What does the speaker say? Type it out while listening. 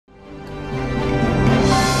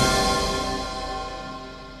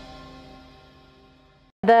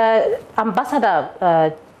the ambassador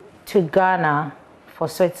to Ghana for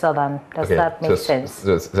Switzerland. Does that make sense?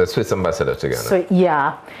 The Swiss ambassador to Ghana. So,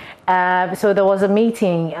 yeah. So there was a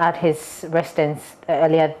meeting at his residence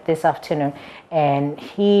earlier this afternoon, and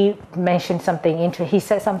he mentioned something he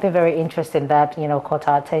said something very interesting that, you know, caught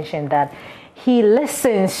our attention, that he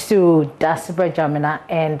listens to Daasebre Gyamenah,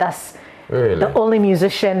 and that's the only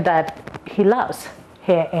musician that he loves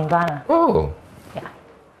here in Ghana. Oh. Yeah.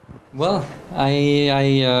 Well,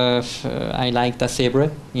 I like Daasebre,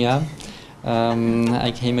 yeah.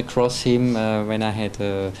 I came across him when I had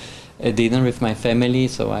a dinner with my family,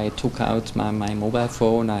 so I took out my mobile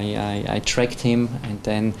phone, I tracked him, and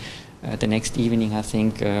then the next evening, I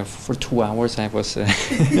think for 2 hours I was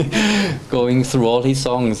going through all his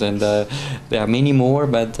songs, and there are many more,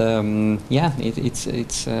 but yeah, it's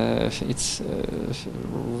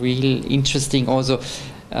real interesting. Also,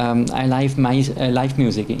 I like live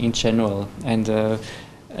music in general, and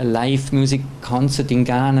a live music concert in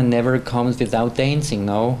Ghana never comes without dancing,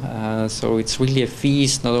 no? So it's really a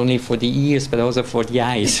feast, not only for the ears, but also for the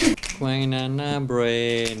eyes.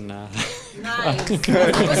 Nice.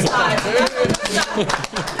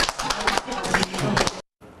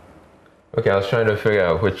 Okay, I was trying to figure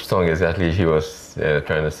out which song exactly he was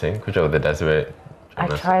trying to sing. Which of the Daasebre? I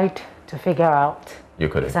tried to figure out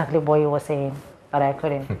exactly what he was saying, but I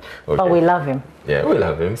couldn't. Okay. But we love him. Yeah, we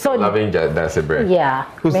love him. So loving Daasebre. Yeah.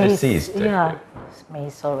 Who's deceased? Yeah. May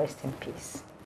his soul rest in peace.